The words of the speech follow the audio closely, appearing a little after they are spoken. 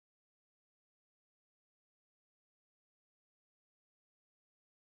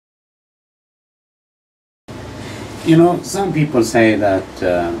You know, some people say that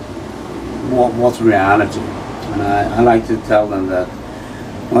what's reality? And I like to tell them that,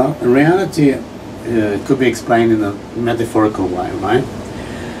 well, reality could be explained in a metaphorical way, right?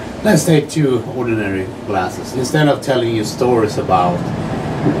 Let's take two ordinary glasses. Instead of telling you stories about,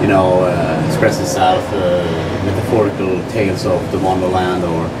 you know, express itself, metaphorical tales of the Wonderland,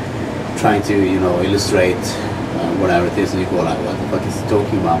 or trying to, you know, illustrate whatever it is, and you go like, what the fuck is he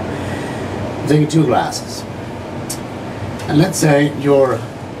talking about? I'm taking two glasses. And let's say you're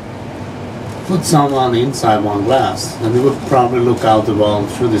put someone inside one glass, and they would probably look out the world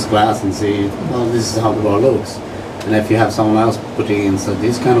through this glass and see, well, this is how the world looks. And if you have someone else putting inside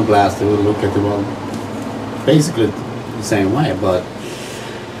this kind of glass, they will look at the world basically the same way, but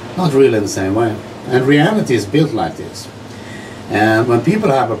not really the same way. And reality is built like this. And when people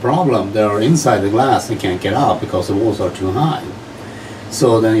have a problem, they are inside the glass and can't get out because the walls are too high.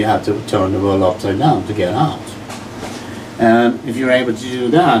 So then you have to turn the world upside down to get out. And if you're able to do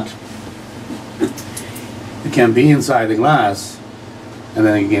that, you can be inside the glass, and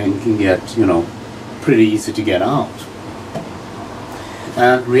then again you can get, you know, pretty easy to get out.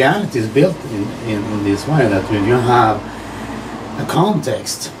 And reality is built in this way, that when you have a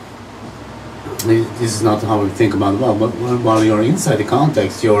context, this is not how we think about the world, but while you're inside the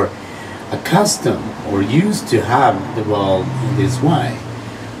context, you're accustomed or used to have the world in this way.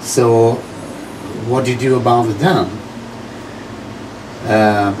 So what do you do about it then?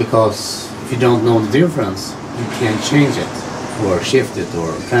 Because if you don't know the difference, you can't change it or shift it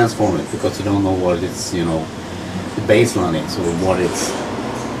or transform it, because you don't know what it's, you know, the baseline is, or what it's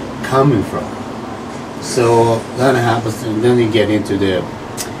coming from. So then it happens, and then you get into the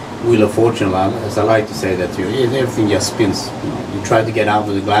wheel of fortune, as I like to say, that everything just spins. You know, you try to get out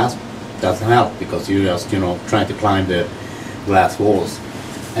of the glass, doesn't help, because you just, you know, try to climb the glass walls,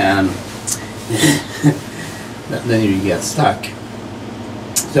 and then you get stuck.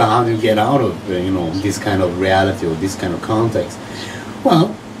 So how do you get out of, you know, this kind of reality or this kind of context?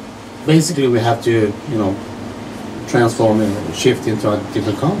 Well, basically we have to, you know, transform and shift into a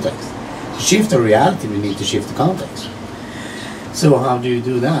different context. To shift the reality, we need to shift the context. So how do you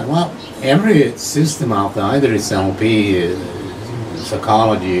do that? Well, every system out there, either it's NLP,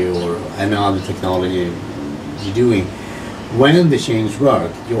 psychology, or any other technology you're doing, when the change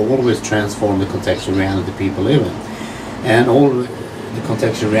work, you always transform the contextual reality people live in. And all the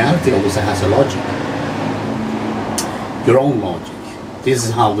contextual reality always has a logic. Your own logic. This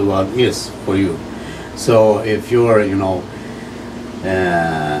is how the world is for you. So if you're, you know,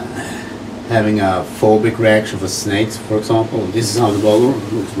 having a phobic reaction for snakes, for example, this is how the world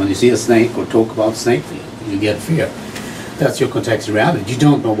looks. When you see a snake or talk about snake, you get fear. That's your contextual reality. You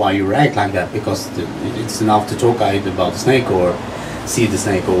don't know why you react like that, because it's enough to talk either about the snake or see the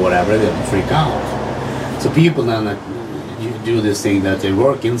snake or whatever, they freak out. So people then you do this thing that they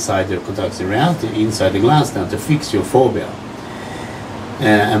work inside their contextual reality, inside the glass, then to fix your phobia.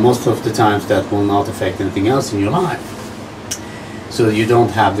 And most of the times that will not affect anything else in your life. So you don't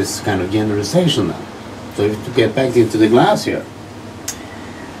have this kind of generalization then. So if to get back into the glass here,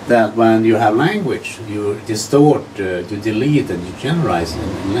 that when you have language, you distort, you delete, and you generalize.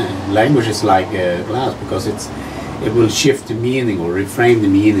 And language is like a glass, because it will shift the meaning, or reframe the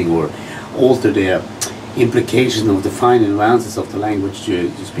meaning, or alter the implication of the fine nuances of the language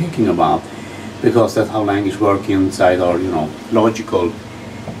you're speaking about, because that's how language works inside our, you know, logical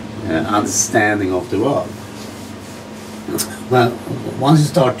understanding of the world. Well, once you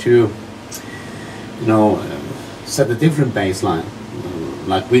start to, you know, set a different baseline,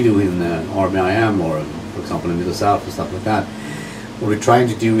 like we do in RBIm, or for example in Middle South and stuff like that, what we're trying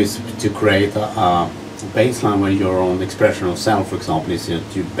to do is to create a baseline where your own expression of self, for example, is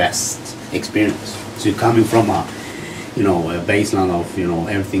your best experience. So you're coming from a, you know, a baseline of, you know,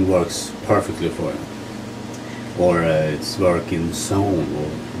 everything works perfectly for you, or it's working zone, or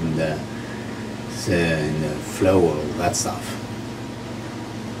in the flow, or that stuff.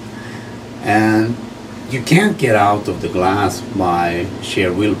 And you can't get out of the glass by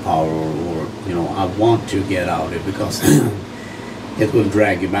sheer willpower, or you know, I want to get out of it, because it will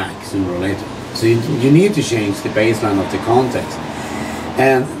drag you back sooner or later. So you need to change the baseline of the context.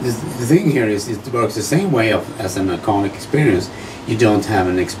 And the thing here is, it works the same way as an iconic experience. You don't have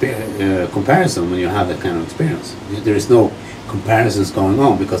an comparison when you have that kind of experience. There is no comparisons going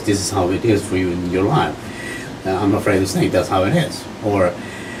on, because this is how it is for you in your life. I'm afraid of snake, that's how it is. Or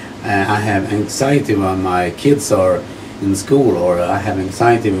I have anxiety when my kids are in school, or I have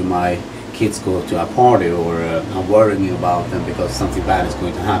anxiety when my kids go to a party, or I'm worrying about them because something bad is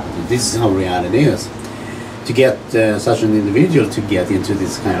going to happen. And this is how reality is. To get such an individual to get into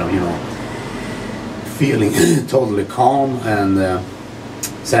this kind of, you know, feeling totally calm and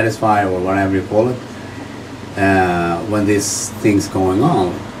satisfied, or whatever you call it, when these things going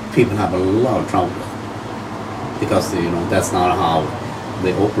on, people have a lot of trouble, because that's not how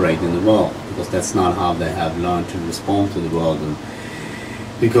they operate in the world, because that's not how they have learned to respond to the world. And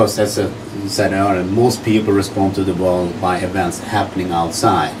because, as I said earlier, most people respond to the world by events happening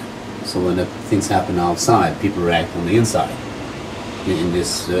outside. So when the things happen outside, people react on the inside. In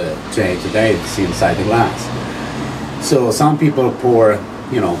this today it's inside the glass. So some people pour,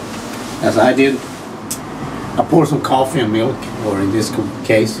 as I did, I pour some coffee and milk, or in this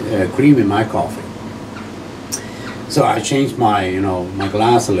case cream, in my coffee. So I changed my my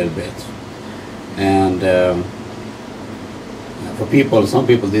glass a little bit, and for people, some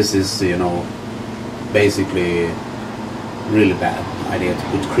people, this is basically really bad idea to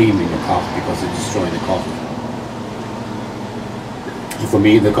put cream in your coffee, because it's destroying the coffee. And for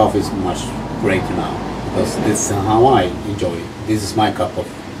me, the coffee is much greater now, because this is how I enjoy it. This is my cup of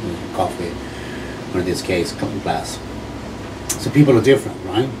coffee, or in this case, glass. So people are different,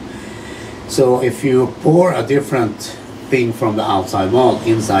 right? So if you pour a different thing from the outside world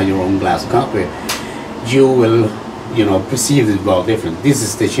inside your own glass of coffee, you will, perceive the world different. This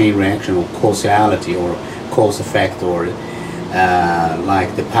is the chain reaction, or causality, or cause effect, or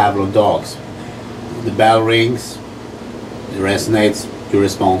like the Pavlov dogs. The bell rings, it resonates, you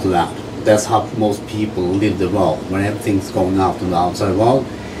respond to that. That's how most people live the world. When everything's going out in the outside world,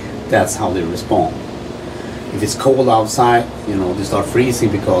 that's how they respond. If it's cold outside, they start freezing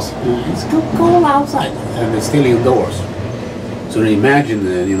because it's cold outside, and they're still indoors. So imagine,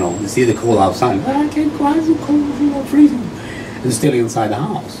 you see the cold outside. I can't go, it's so cold, freezing. And it's still inside the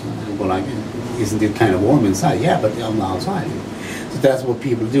house. Well, like, isn't it kind of warm inside? Yeah, but on the outside. So that's what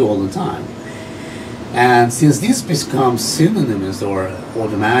people do all the time. And since this becomes synonymous, or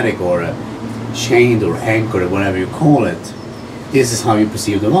automatic, or chained, or anchored, or whatever you call it, this is how you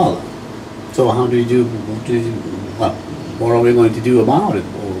perceive the world. So how do you do? What are we going to do about it,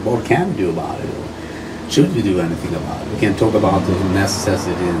 or what can we do about it, or should we do anything about it? We can talk about the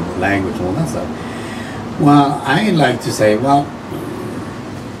necessity in language and all that stuff. Well, I like to say, well,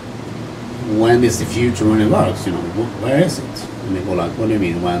 when is the future when it works? Where is it? And they go like, what do you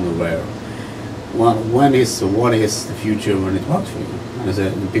mean, when or where? Well, what is the future when it works for you?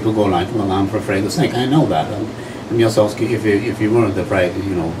 And people go like, well, I'm afraid of snake. I know that. I'm just asking, if you weren't afraid,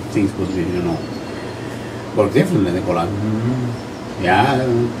 things would be, work differently. They go like, yeah,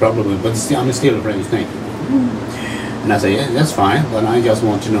 probably, but I'm still afraid of snake. And I say, yeah, that's fine, but I just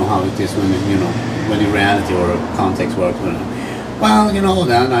want to know how it is when when in reality or context works. Well,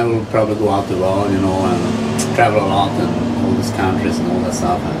 then I will probably go out the world, and travel a lot, and all these countries and all that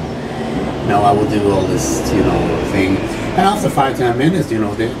stuff. And, I will do all this, thing. And after 5-10 minutes,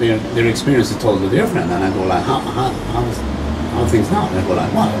 their experience is totally different. And I go like, how things now? And I go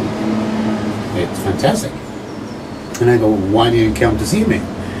like, wow, it's fantastic. And I go, why did you come to see me?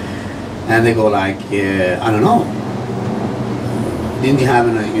 And they go like, I don't know. Didn't you have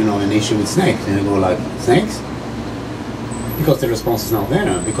an issue with snakes? And I go like, snakes? Because the response is not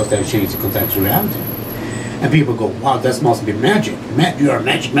there, because they've changed the contextual reality. And people go, wow, that must be magic. You're a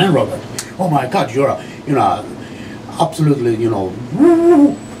magic man, Robert. Oh my God, you're absolutely,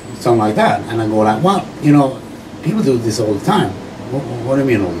 something like that. And I go like, well, people do this all the time. What do you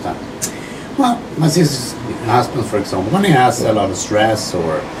mean all the time? Well, my sister's husband, for example, when he has a lot of stress,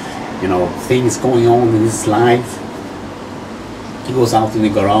 or things going on in his life, he goes out in the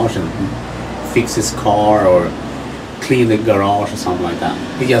garage and fixes his car, or clean the garage or something like that.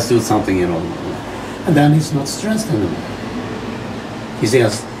 He just does something, and then he's not stressed anymore. He's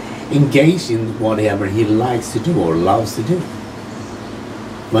just engaged in whatever he likes to do or loves to do.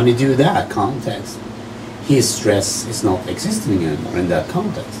 When you do that context, his stress is not existing anymore in that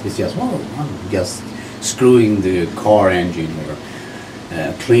context. It's just, well, I'm just screwing the car engine, or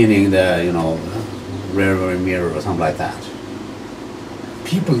cleaning the, rear mirror or something like that.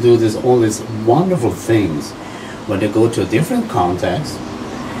 People do all these wonderful things when they go to a different context,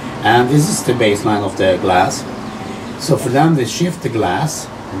 and this is the baseline of the glass. So for them, they shift the glass,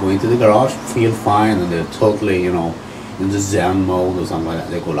 go into the garage, feel fine, and they're totally, in the Zen mode or something like that.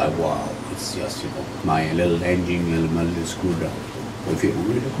 They go like, wow, it's just, my little engine, my little screwdriver. I feel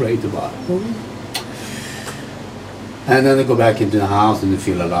really great about it. And then they go back into the house and they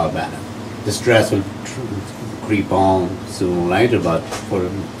feel a lot better. The stress will creep on sooner or later, but for the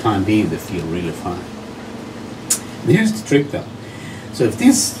time being, they feel really fine. And here's the trick though. So if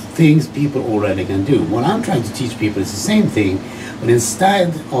these things people already can do, what I'm trying to teach people is the same thing, but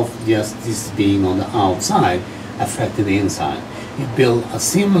instead of just this being on the outside, affecting the inside. you build a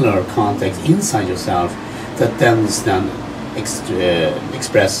similar context inside yourself that then is then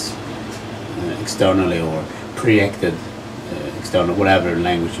expressed externally or projected external, whatever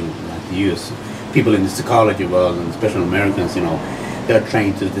language you like to use. People in the psychology world, and especially Americans, they're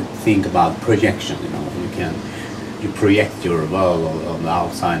trained to think about projection. You project your world on the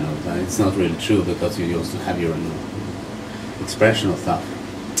outside. It's not really true, because you also have your expression of stuff.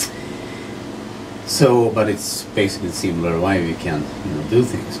 So, but it's basically a similar way we can do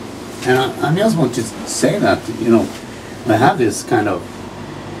things. And I just want to say that I have this kind of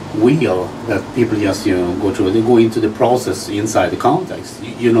wheel that people just go through. They go into the process inside the context.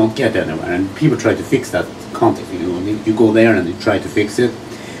 You don't get anywhere, and people try to fix that context. You go there and you try to fix it.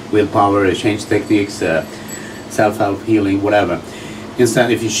 Willpower, change techniques, self-help, healing, whatever.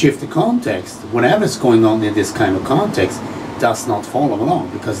 Instead, if you shift the context, whatever's going on in this kind of context does not follow along,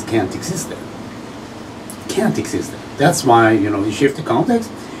 because it can't exist there. It can't exist there. That's why you shift the context,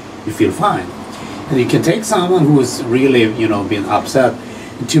 you feel fine. And you can take someone who is really been upset,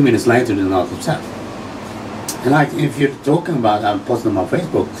 and 2 minutes later they're not upset. And like if you're talking about, I posted on my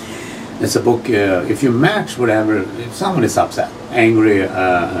Facebook, it's a book, if you match whatever, if someone is upset, angry,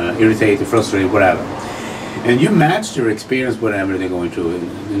 irritated, frustrated, whatever, and you match their experience, whatever they're going through.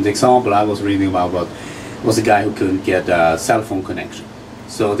 In the example I was reading about was a guy who couldn't get a cell phone connection.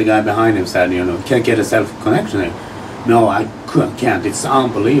 So the guy behind him said, can't get a cell phone connection there. No, I can't. It's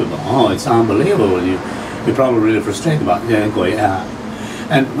unbelievable. Oh, it's unbelievable. You're probably really frustrated about it. Yeah.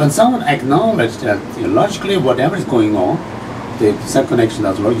 And when someone acknowledges that logically whatever is going on, the cell connection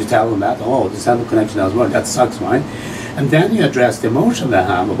doesn't work, you tell them that, oh, the cell connection doesn't work, that sucks, right? And then you address the emotion they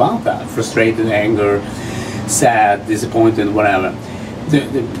have about that, frustrated, anger, sad, disappointed, whatever.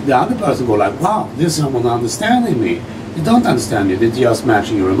 The other person go like, wow, this is someone understanding me. They don't understand you, they're just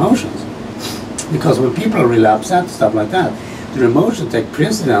matching your emotions. Because when people are really upset, stuff like that, their emotions take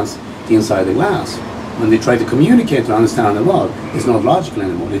precedence inside the glass. When they try to communicate or understand the world, it's not logical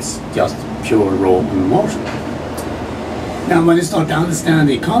anymore, it's just pure raw emotion. Now when you start to understand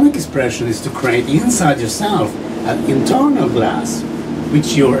the iconic expression is to create inside yourself an internal glass,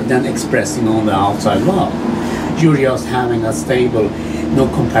 which you're then expressing on the outside world. You're just having a stable, no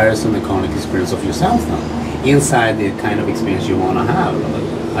comparison iconic experience of yourself now, inside the kind of experience you want to have.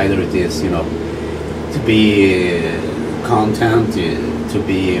 Either it is, to be content, to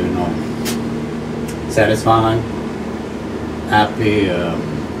be, satisfied, happy,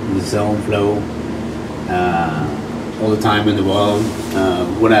 in the zone flow, all the time in the world,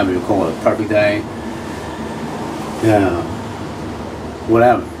 whatever you call it, perfect day,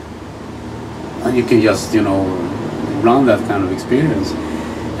 whatever. And you can just, run that kind of experience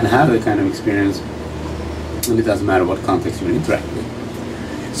and have that kind of experience, and it doesn't matter what context you interact with.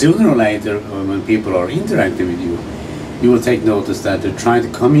 Sooner or later, when people are interacting with you, you will take notice that they're trying to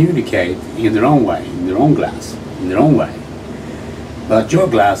communicate in their own way, in their own glass, in their own way. But your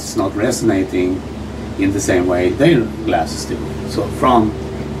glass is not resonating in the same way their glass is doing. So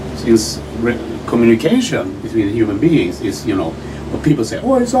since communication between human beings is, what people say,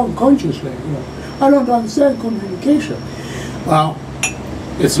 oh, it's unconsciously, I don't understand communication. Well,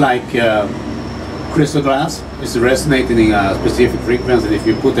 it's like crystal glass. It's resonating in a specific frequency, and if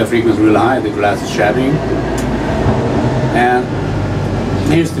you put that frequency real high, the glass is shattering. And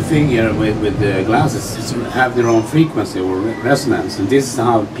here's the thing here with the glasses, it's have their own frequency or resonance, and this is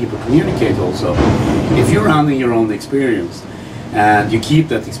how people communicate also. If you're running your own experience and you keep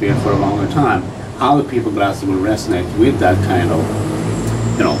that experience for a longer time, other people's glasses will resonate with that kind of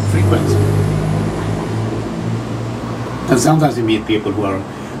frequency. And sometimes you meet people who are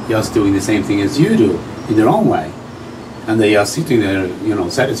just doing the same thing as you do in their own way, and they are sitting there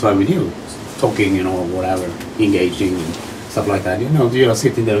satisfied with you, talking, whatever, engaging and stuff like that. You are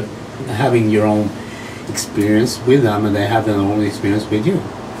sitting there having your own experience with them, and they have their own experience with you.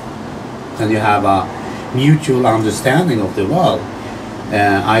 And you have a mutual understanding of the world.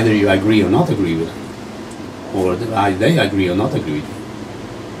 Either you agree or not agree with them, or they agree or not agree with you.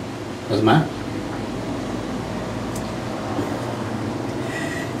 Doesn't matter.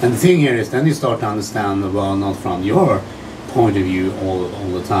 And the thing here is, then you start to understand the world not from your point of view all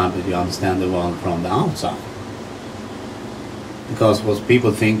the time, but you understand the world from the outside. Because what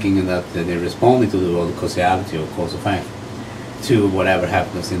people thinking is that they're responding to the world, causality or cause effect, to whatever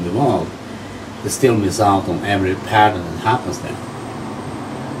happens in the world, they still miss out on every pattern that happens there.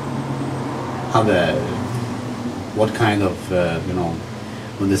 What kind of,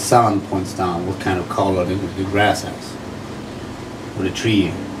 when the sun points down, what kind of color the grass has, or the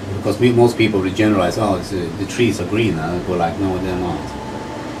tree. Because most people generalize, the trees are green, and I go like, no, they're not.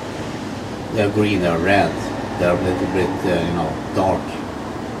 They're green, they're red, they're a little bit, you know, dark.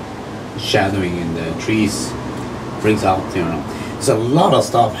 Shadowing in the trees brings out, you know, there's a lot of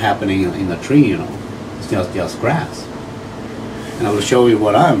stuff happening in the tree, you know. It's just grass. And I will show you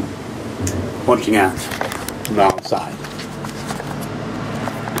what I'm looking at from the outside.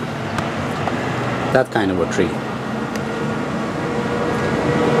 That kind of a tree.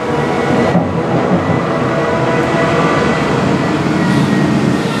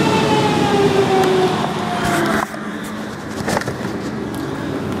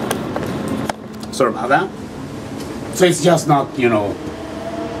 Sorry about that. So it's just not, you know,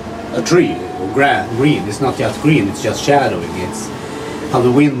 a tree or green. It's not just green, it's just shadowing. It's how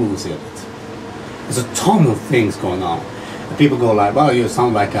the wind moves in it. There's a ton of things going on. And people go like, well, you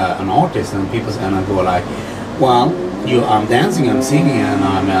sound like an artist, and I go like, well, I'm dancing, I'm singing, and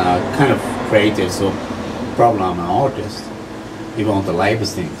I'm kind of creative, so probably I'm an artist. People want to label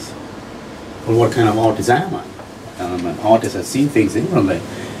things. Well, what kind of artist am I? I'm an artist that sees things differently.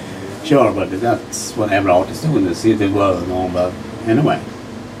 Sure, but that's what every artist doing. They see the world and all, but anyway.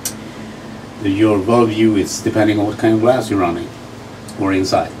 Your worldview is depending on what kind of glass you're running or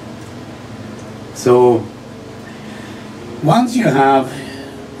inside. So once you have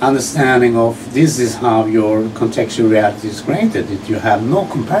understanding of this is how your contextual reality is created, that you have no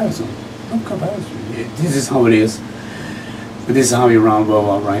comparison. This is how it is. This is how you run the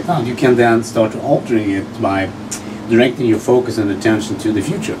world right now. You can then start altering it by directing your focus and attention to the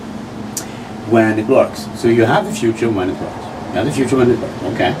future when it works. So you have the future when it works. You have the future when it works,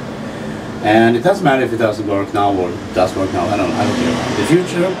 okay? And it doesn't matter if it doesn't work now or it does work now. I don't care. The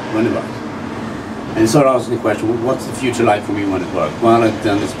future when it works. And you start asking the question, what's the future like for me when it works? Well,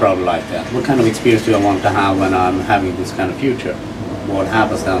 then it's probably like that. What kind of experience do I want to have when I'm having this kind of future? What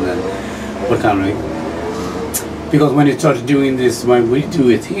happens then, and what kind of... Because when you start doing this, when we do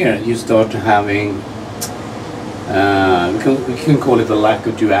it here, you start having... we can call it a lack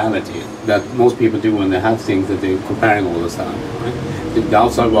of duality that most people do when they have things that they're comparing all the time. Right? The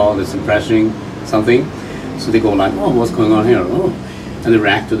outside world is impressing something, so they go like, oh, what's going on here? Oh. And they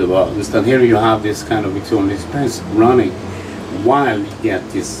react to the world. Instead here you have this kind of external experience running while you get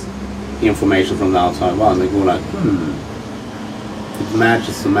this information from the outside world. And they go like, it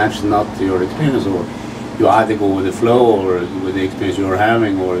matches not your experience, or you either go with the flow or with the experience you're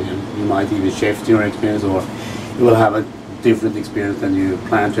having, or you might even shift your experience, or you will have a different experience than you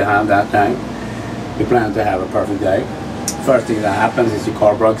plan to have that day. You plan to have a perfect day. First thing that happens is your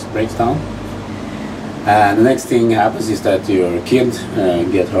car breaks down. And the next thing happens is that your kid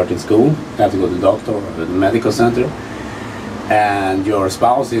get hurt in school, have to go to the doctor or the medical center. And your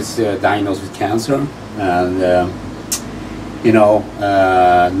spouse is diagnosed with cancer. And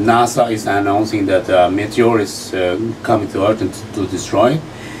NASA is announcing that a meteor is coming to Earth and to destroy.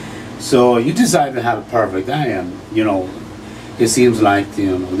 So you decide to have a perfect day, and it seems like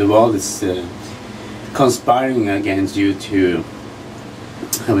the world is conspiring against you to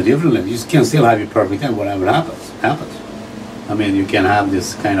have a different life. You can still have your perfect day, whatever happens. I mean, you can have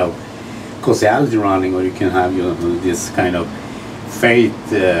this kind of causality running, or you can have this kind of fate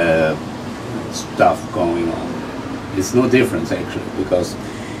stuff going on. It's no difference actually, because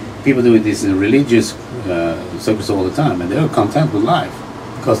people do this in religious circles all the time, and they're content with life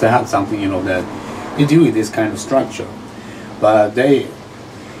because they have something that they do this kind of structure. But they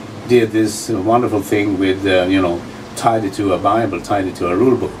did this wonderful thing with tied it to a Bible, tied it to a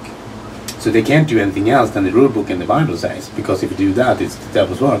rule book. So they can't do anything else than the rule book and the Bible says, because if you do that, it's the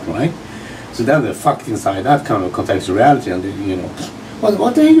devil's work, right? So then they're fucked inside that kind of contextual reality, and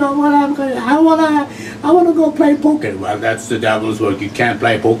I want to go play poker. Well, that's the devil's work. You can't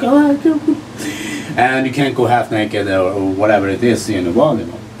play poker, and you can't go half naked or whatever it is in the world,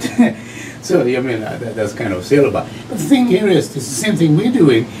 So I mean that's kind of silly. But the thing here is, it's the same thing we're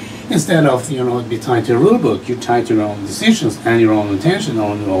doing. Instead of be tied to a rule book, you tie to your own decisions and your own intention,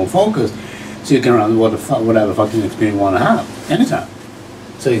 or your own focus, so you can run whatever fucking experience you want to have anytime.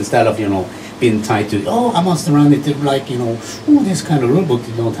 So instead of being tied to, oh, I must run it like this kind of rule book,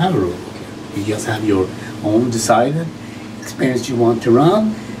 you don't have a rule book here. You just have your own decided experience you want to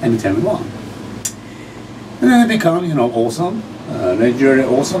run anytime you want. And then it becomes awesome, legendary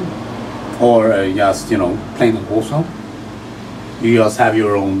awesome, or just plain awesome. You just have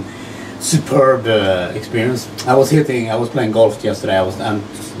your own superb experience. I was playing golf yesterday. I'm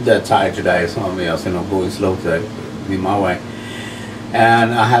that tired today, so I'm just going slow today in my way.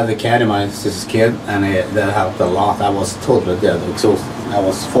 And I had the caddy, my sister's kid, and that helped a lot. I was totally dead, exhausted. I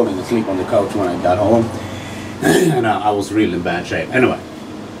was falling asleep on the couch when I got home, and I was really in bad shape. Anyway,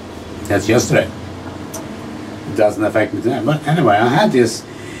 that's yesterday. It doesn't affect me today. But anyway, I had this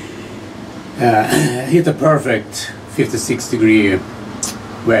hit a perfect 56-degree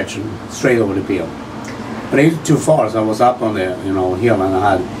wedge straight over the peel. But I hit it too far, so I was up on the hill, and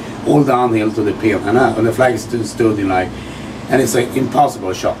I had all downhill to the peel, and the flag stood in like, and it's an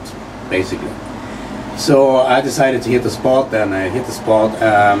impossible shot, basically. So I decided to hit the spot, and I hit the spot.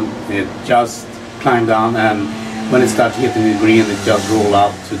 It just climbed down, and when it started hitting the green, it just rolled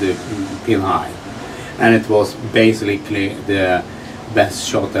up to the pin high, and it was basically the best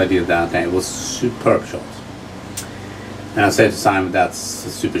shot I did that day. It was a superb shot, and I said to Simon, "That's a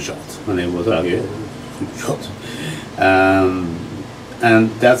super shot," and it was like, "Yeah, super shot."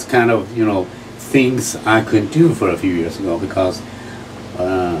 And that's kind of things I couldn't do for a few years ago, because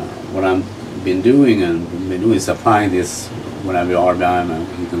what I've been doing is applying this, whatever RBIm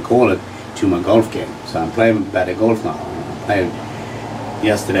you can call it, to my golf game. So I'm playing better golf now. I played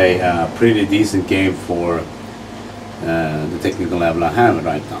yesterday a pretty decent game for the technical level I have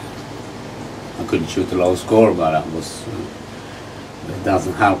right now. I couldn't shoot a low score, but it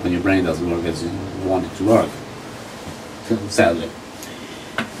doesn't help when your brain doesn't work as you want it to work, sadly.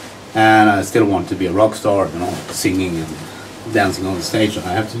 And I still want to be a rock star, singing and dancing on the stage. I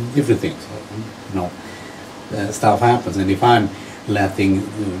have to do different things, stuff happens, and if I'm letting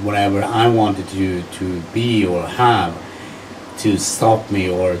whatever I wanted to be or have to stop me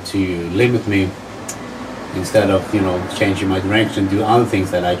or to limit me, instead of changing my direction, do other things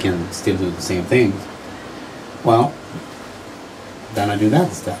that I can still do the same things, well, then I do that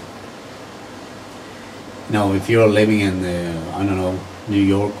instead. If you're living in I don't know, New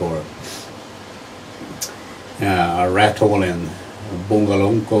York, or a rat hole in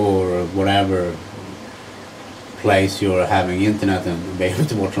Bungalonko, or whatever place you're having internet and be able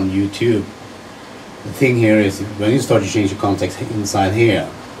to watch on YouTube, the thing here is, when you start to change your context inside here,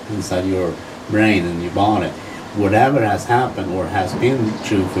 inside your brain and your body, whatever has happened or has been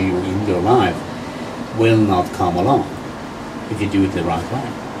true for you in your life will not come along if you do it the right way.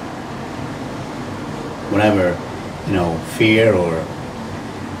 Whatever fear or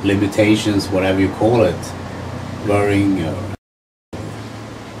limitations, whatever you call it, worrying or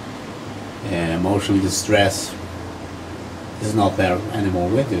emotional distress, is not there anymore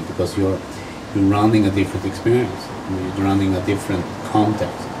with you, because you're running a different experience, you're running a different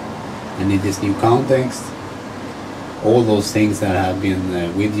context. And in this new context, all those things that have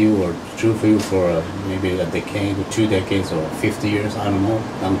been with you or true for you for maybe a decade or 2 decades or 50 years, I don't know,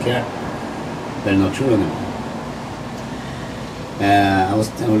 don't care, they're not true anymore. I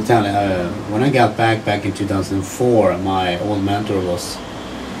will tell you, when I got back in 2004, my old mentor was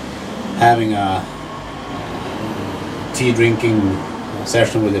having a tea drinking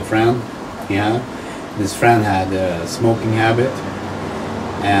session with a friend. This friend had a smoking habit,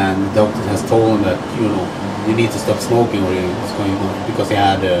 and the doctor has told him that you need to stop smoking, or it's going on, because he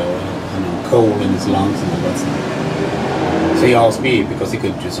had coal in his lungs and all that stuff. So he asked me, because he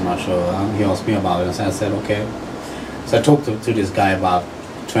couldn't do so much, so he asked me about it, and so I said okay. So I talked to this guy about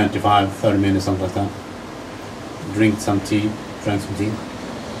 25-30 minutes, something like that. Drank some tea.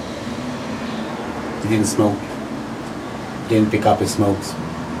 He didn't smoke. Didn't pick up his smokes.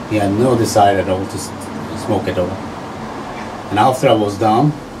 He had no desire at all to smoke at all. And after I was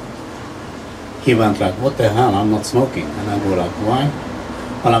done, he went like, "What the hell? I'm not smoking." And I go like, "Why?"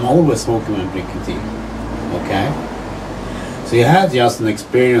 "Well, I'm always smoking when I'm drinking tea." Okay. So he had just an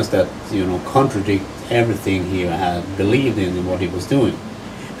experience that contradict everything he had believed in what he was doing,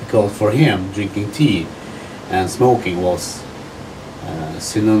 because for him drinking tea and smoking was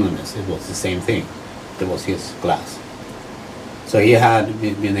synonymous. It was the same thing. It was his glass. So he had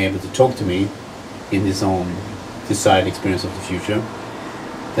been able to talk to me in his own desired experience of the future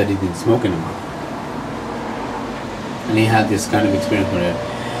that he didn't smoke anymore. And he had this kind of experience with it.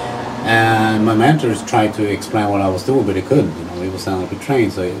 And my mentors tried to explain what I was doing, but he couldn't. He was sounding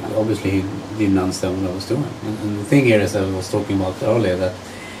trained, so obviously he didn't understand what I was doing. And the thing here is, that I was talking about earlier, that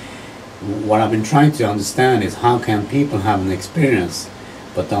what I've been trying to understand is, how can people have an experience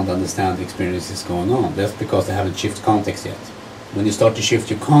but don't understand the experience is going on? That's because they haven't shifted context yet. When you start to shift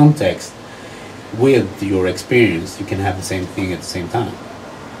your context with your experience, you can have the same thing at the same time.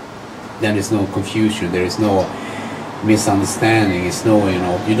 Then there's no confusion, there is no misunderstanding, it's no,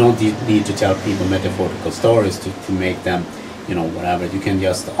 you don't need to tell people metaphorical stories to make them, whatever. You can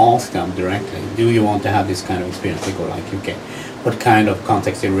just ask them directly, do you want to have this kind of experience? They go like, okay, what kind of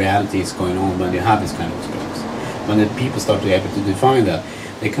context and reality is going on when you have this kind of experience? When the people start to be able to define that,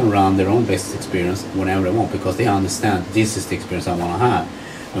 they can run their own best experience whenever they want, because they understand this is the experience I want to have,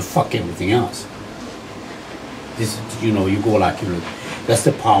 and fuck everything else. This, you go like, that's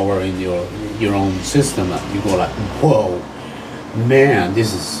the power in your own system, that you go like, whoa, man,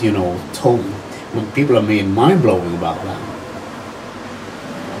 this is, you know, totally, people are made mind-blowing about that.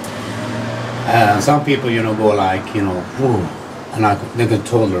 Some people, you know, go like, you know, whew, and they can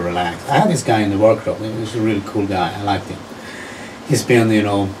totally relax. I had this guy in the workshop. He was a really cool guy. I liked him. He's been, you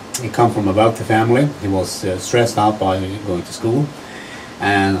know, he come from a wealthy family. He was stressed out by going to school.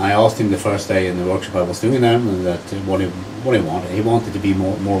 And I asked him the first day in the workshop I was doing them, and that what he wanted. He wanted to be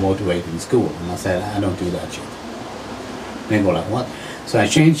more motivated in school. And I said, I don't do that shit. And they go like, what? So I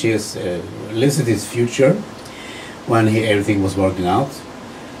changed his, listed his future when everything was working out.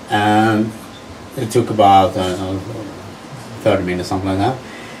 And it took about 30 minutes, something like that.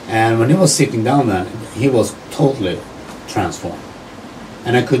 And when he was sitting down then, he was totally transformed.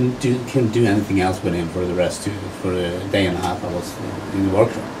 And I couldn't do anything else with him for for a day and a half I was in the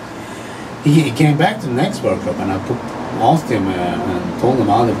workshop. He came back to the next workshop, and I asked him and told him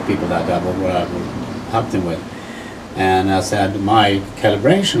other people that what I helped him with. And I said my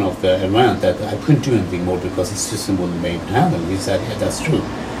calibration of the event, that I couldn't do anything more because his system wouldn't be able to handle it. He said, yeah, that's true.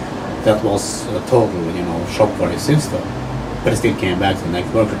 That was a total, you know, shock for his system. But he still came back to the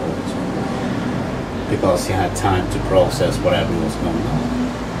next workshop also, because he had time to process whatever was going on.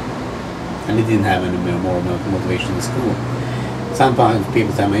 And he didn't have any more motivation in school. Sometimes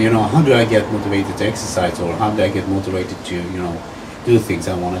people tell me, you know, how do I get motivated to exercise, or how do I get motivated to, you know, do things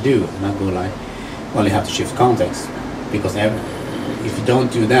I want to do? And I go like, well, you have to shift context, because if you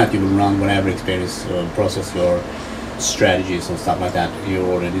don't do that, you will run whatever experience or process your strategies and stuff like that you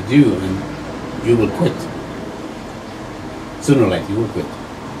already do, and you will quit. Sooner or later, you will quit.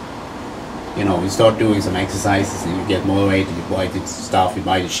 You know, you start doing some exercises and you get motivated, you buy the stuff, you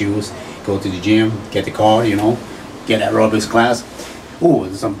buy the shoes, go to the gym, get the car, you know, get aerobics class. Oh,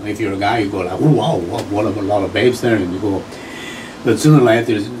 if you're a guy, you go like, oh wow, what a lot of babes there, and you go. But sooner or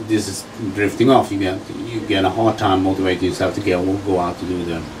later, this is drifting off. You get a hard time motivating yourself to go out to do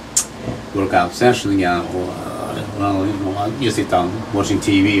the workout session again, or well, you know, you sit down watching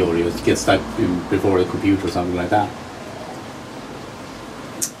TV, or you get stuck before the computer or something like that.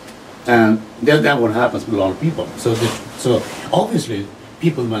 And that what happens with a lot of people. So obviously,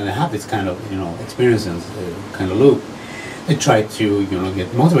 people, when they have this kind of, you know, experiences, kind of loop, they try to, you know,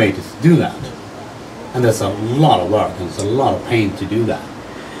 get motivated to do that. And that's a lot of work, and it's a lot of pain to do that.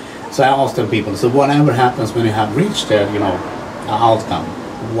 So I asked the people, so whatever happens when you have reached the, you know, outcome?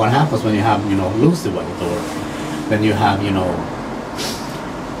 What happens when you have, you know, lose the weight, or when you have, you know,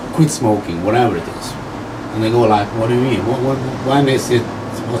 quit smoking, whatever it is? And they go like, what do you mean? When is it?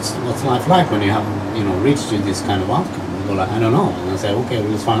 What's life like when you have, you know, reached this kind of outcome? They go like, I don't know. And I say, okay,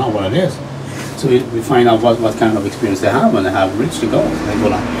 well, let's find out what it is. So we find out what kind of experience they have when they have reached the goal. They go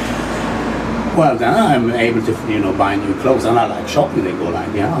like, well, then I'm able to, you know, buy new clothes. And I like shopping. They go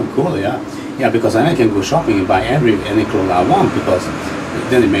like, yeah, I'm cool, yeah, because then I can go shopping and buy any clothes I want, because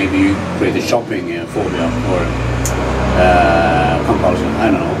then maybe you create a shopping phobia or compulsion.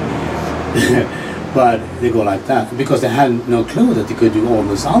 I don't know. But they go like that because they had no clue that they could do all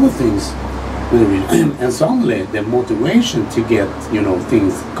those other things. And suddenly the motivation to get, you know,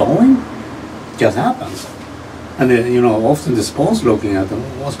 things going just happens. And then, you know, often the spouse looking at them,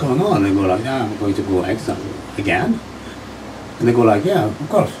 what's going on? They go like, yeah, I'm going to go again. And they go like, yeah, of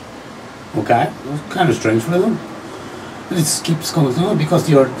course. Okay, it's kind of strange for them. But it just keeps going on because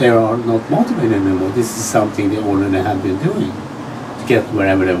they are not motivated anymore. This is something they already have been doing to get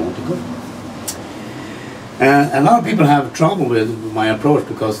wherever they want to go. And a lot of people have trouble with my approach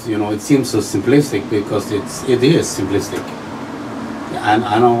because, you know, it seems so simplistic, because it is simplistic. And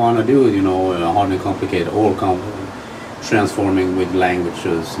I don't want to do, you know, hard and complicated, all transforming with language,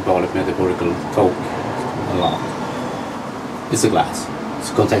 symbolic, metaphorical talk a lot. It's a glass.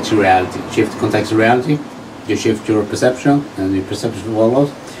 It's contextual reality. Shift contextual reality, you shift your perception, and your perception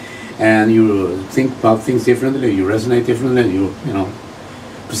follows. And you think about things differently, you resonate differently, you know,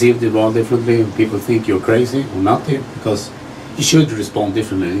 perceive the world differently. People think you're crazy or not, because you should respond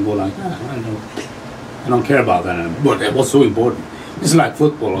differently. And you go like, I don't care about that anymore. But it was so important. It's like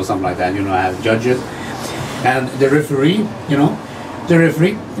football or something like that. You know, I have judges, and the referee, you know, the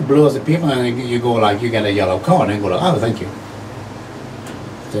referee blows the people, and you go like, you get a yellow card, and you go like, oh, thank you.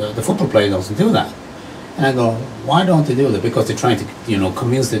 The football player doesn't do that. And I go, why don't they do that? Because they're trying to, you know,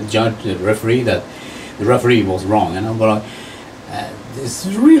 convince the judge, the referee, that the referee was wrong. And I go like, it's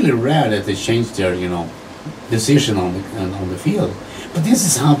really rare that they change their, you know, decision on the field. But this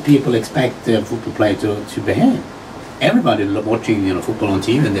is how people expect the football player to behave. Everybody watching, you know, football on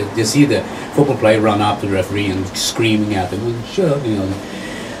TV, and they see the football player run up to the referee and screaming at them, sure, you know.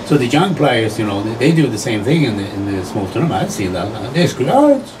 So the young players, you know, they do the same thing in the small tournament. I've seen that. They scream,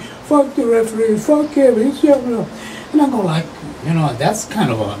 oh, fuck the referee, fuck him, he's young. And I go like, you know, that's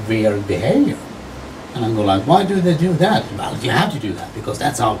kind of a weird behavior. And I go like, why do they do that? Well, you have to do that because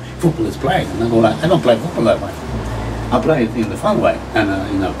that's how football is played. And I go like, I don't play football that way. I play it in the fun way and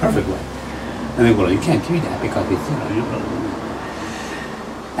in a perfect way. And they go like, you can't do that because it's, you know,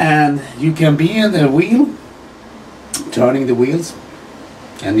 and you can be in the wheel, turning the wheels,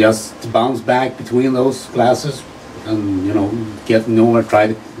 and just bounce back between those glasses, and you know, get nowhere, try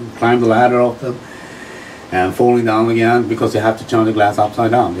to climb the ladder of them, and falling down again because you have to turn the glass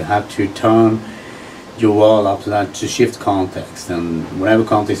upside down. You have to turn your world upside down to shift context, and whatever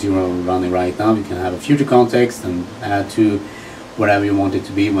context you are running right now, you can have a future context and add to whatever you want it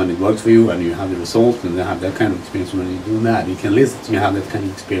to be when it works for you, and you have the result, and you have that kind of experience when you do that. You can list, you have that kind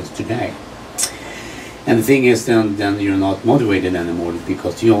of experience today. And the thing is, then you're not motivated anymore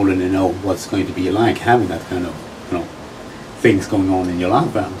because you already know what's going to be like having that kind of, you know, things going on in your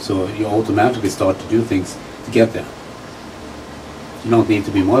life. So you automatically start to do things to get there. You don't need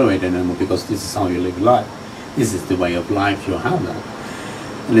to be motivated anymore because this is how you live life. This is the way of life you have that.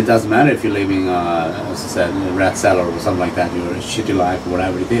 And it doesn't matter if you're living, as I said, in a rat cellar or something like that, you're a shitty life or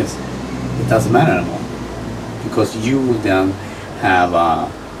whatever it is. It doesn't matter anymore. Because you then have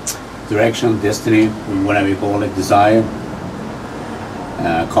direction, destiny, whatever you call it, desire,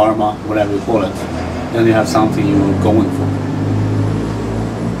 karma, whatever you call it. Then you have something you're going for.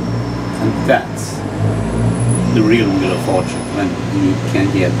 And that's the real wheel of fortune, when you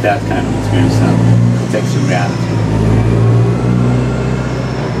can get that kind of experience and contextual reality.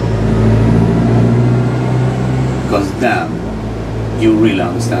 Because then you really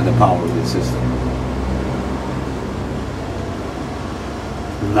understand the power of the system.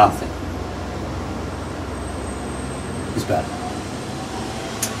 Nothing is better.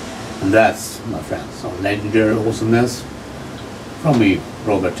 And that's, my friends, some legendary awesomeness from me,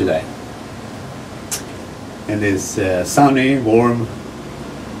 Robert, today. In this sunny, warm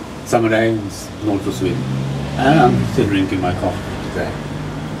summer day in north of Sweden. And I'm still drinking my coffee today.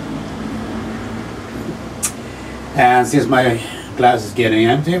 And since my glass is getting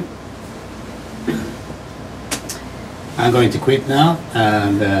empty, I'm going to quit now,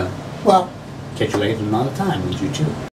 and well, catch you later another time on YouTube.